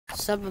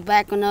We're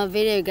back with another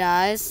video,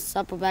 guys.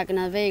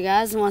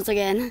 Once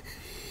again.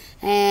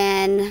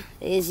 And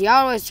his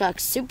Yardways truck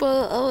super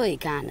early,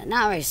 kinda.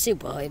 Not very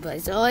super early, but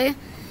it's early.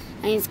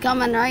 And he's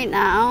coming right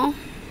now.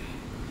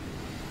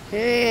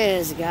 Here he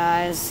is,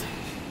 guys.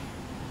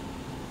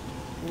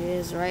 He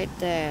is right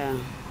there.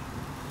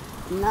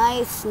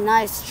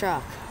 Nice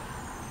truck.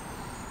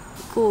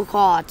 Cool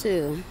car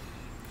too.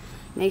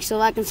 Make sure to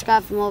like and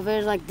subscribe for more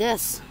videos like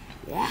this.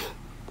 Yeah.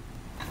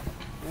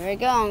 There we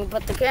go. I'm gonna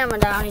put the camera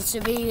down. He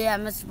should be at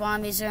Mr.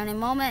 Barnaby's here any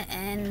moment,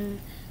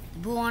 and the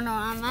blue one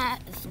on that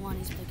is the one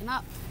he's picking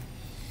up.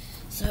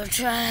 So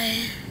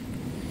try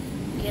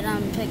get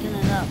him picking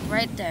it up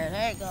right there.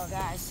 There you go,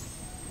 guys.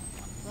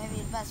 Maybe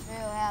the best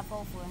video I have,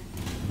 hopefully.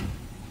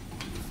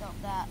 So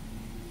that.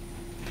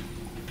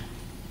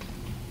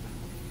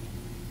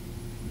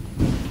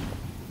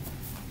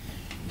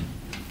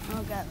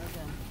 Okay, we're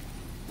good.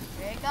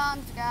 Here it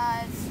comes,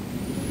 guys.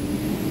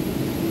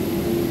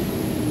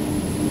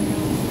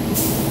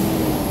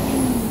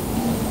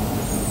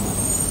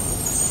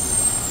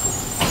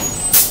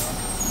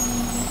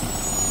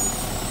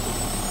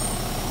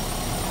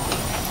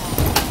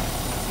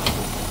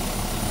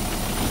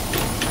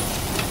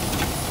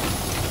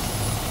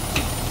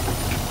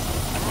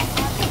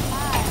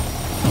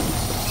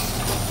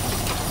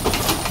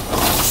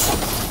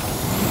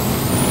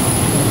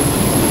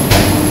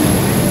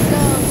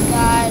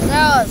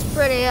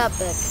 Pretty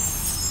epic.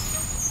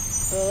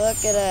 So look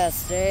at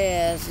this. There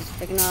he is. He's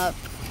picking up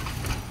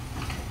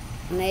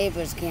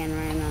neighbor's can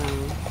right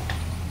now.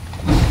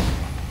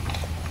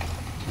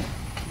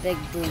 Big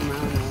boom, I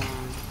don't know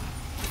why.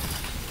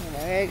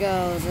 There he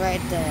goes,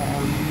 right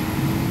there.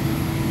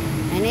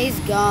 And he's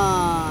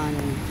gone.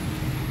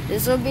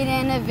 This will be the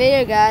end of the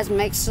video, guys.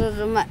 Make sure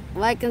to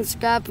like and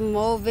subscribe for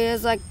more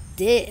videos like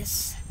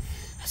this.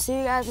 I'll see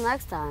you guys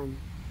next time.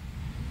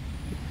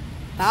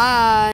 Bye.